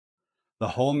The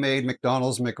homemade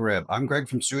McDonald's McRib. I'm Greg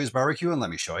from Stewie's Barbecue, and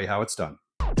let me show you how it's done.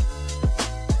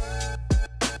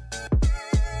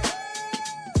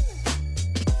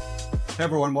 Hey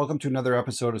everyone, welcome to another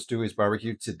episode of Stewie's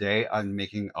Barbecue. Today I'm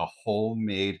making a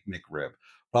homemade McRib.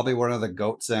 Probably one of the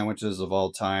GOAT sandwiches of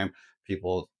all time.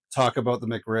 People talk about the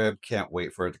McRib, can't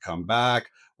wait for it to come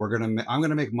back. I'm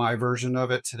gonna make my version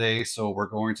of it today, so we're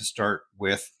going to start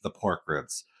with the pork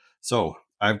ribs. So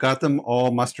I've got them all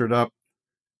mustered up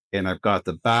and I've got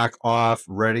the back off,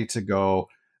 ready to go.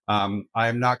 I'm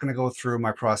not going to go through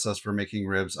my process for making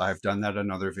ribs. I've done that in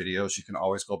other videos. You can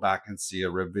always go back and see a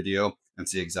rib video and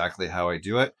see exactly how I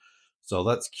do it. So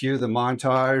let's cue the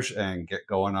montage and get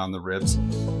going on the ribs.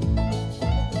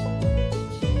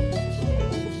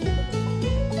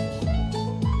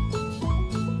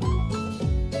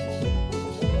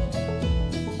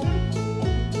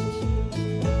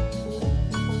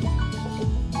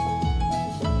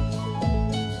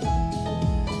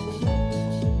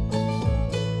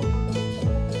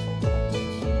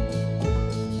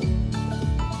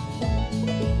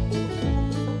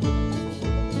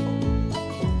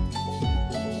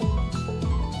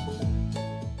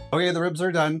 Okay, the ribs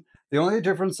are done. The only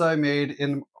difference I made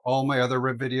in all my other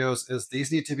rib videos is these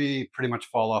need to be pretty much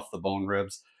fall off the bone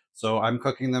ribs. So I'm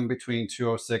cooking them between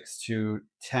 206 to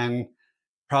 10,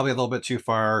 probably a little bit too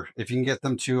far. If you can get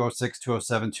them 206,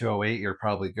 207, 208, you're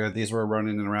probably good. These were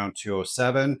running in around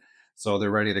 207, so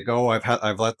they're ready to go.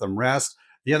 I've let them rest.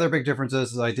 The other big difference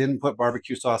is I didn't put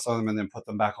barbecue sauce on them and then put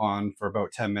them back on for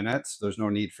about 10 minutes. There's no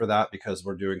need for that because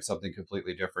we're doing something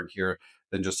completely different here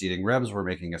than just eating ribs. We're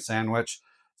making a sandwich.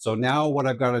 So now what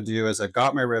I've got to do is I've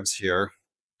got my ribs here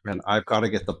and I've got to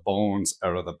get the bones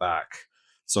out of the back.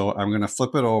 So I'm going to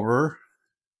flip it over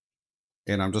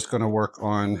and I'm just going to work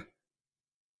on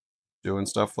doing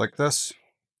stuff like this.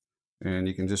 And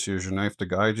you can just use your knife to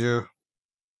guide you.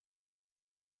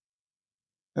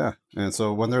 Yeah, and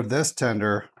so when they're this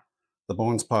tender, the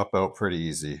bones pop out pretty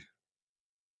easy.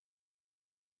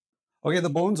 Okay,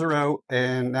 the bones are out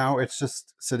and now it's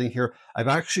just sitting here. I've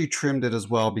actually trimmed it as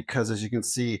well because as you can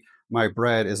see, my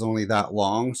bread is only that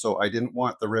long, so I didn't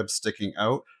want the ribs sticking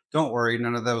out. Don't worry,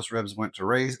 none of those ribs went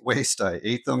to waste. I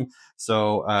ate them.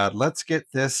 So let's get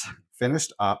this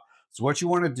finished up. So what you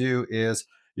want to do is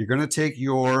you're going to take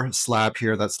your slab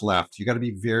here that's left. You got to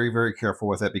be very, very careful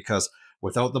with it because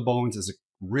without the bones, it's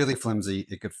really flimsy.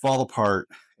 It could fall apart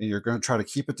and you're going to try to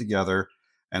keep it together.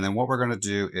 And then what we're going to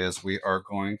do is we are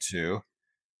going to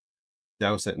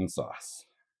douse it in sauce.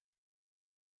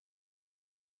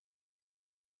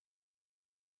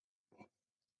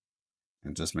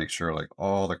 And just make sure like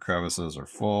all the crevices are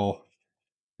full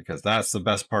because that's the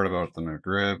best part about the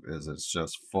McRib is it's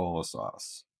just full of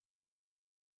sauce.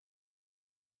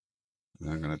 And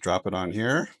I'm going to drop it on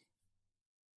here.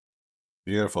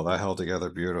 Beautiful. That held together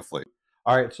beautifully.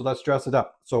 All right, so let's dress it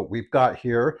up. So we've got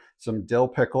here some dill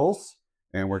pickles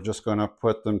and we're just going to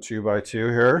put them 2 by 2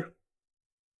 here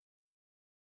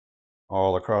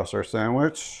all across our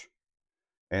sandwich.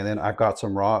 And then I've got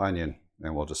some raw onion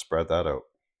and we'll just spread that out.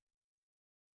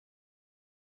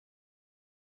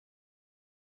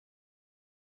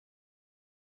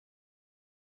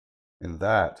 And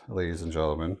that, ladies and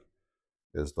gentlemen,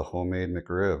 is the homemade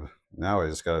McRib. Now I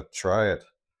just got to try it.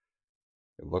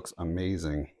 It looks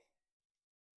amazing.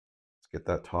 Let's get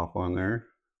that top on there.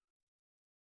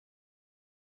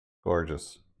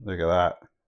 Gorgeous. Look at that.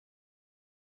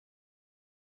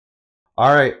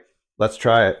 All right, let's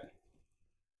try it.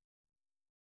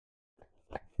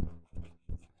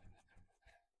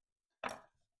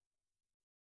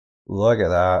 Look at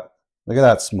that. Look at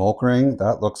that smoke ring.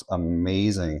 That looks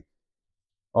amazing.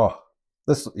 Oh,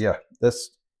 this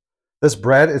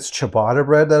bread, it's ciabatta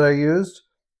bread that I used.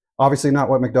 Obviously not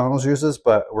what McDonald's uses,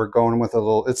 but we're going with a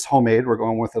little, it's homemade. We're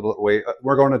going with a little way,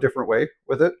 we're going a different way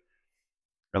with it.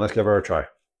 And let's give her a try.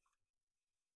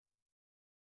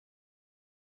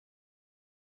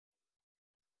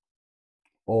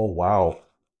 Oh, wow.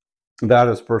 That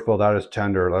is, first of all, that is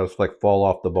tender. That is like fall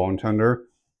off the bone tender.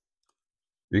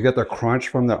 You get the crunch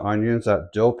from the onions. That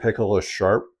dill pickle is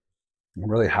sharp.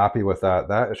 I'm really happy with that.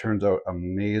 That, it turns out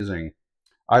amazing.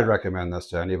 I'd recommend this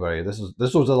to anybody. This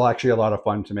was actually a lot of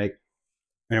fun to make.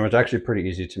 And it was actually pretty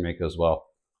easy to make as well.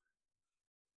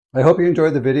 I hope you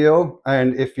enjoyed the video.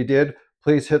 And if you did,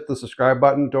 please hit the subscribe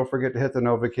button. Don't forget to hit the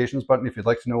notifications button if you'd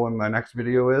like to know when my next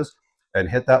video is. And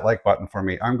hit that like button for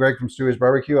me. I'm Greg from Stewie's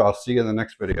Barbecue. I'll see you in the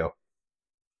next video.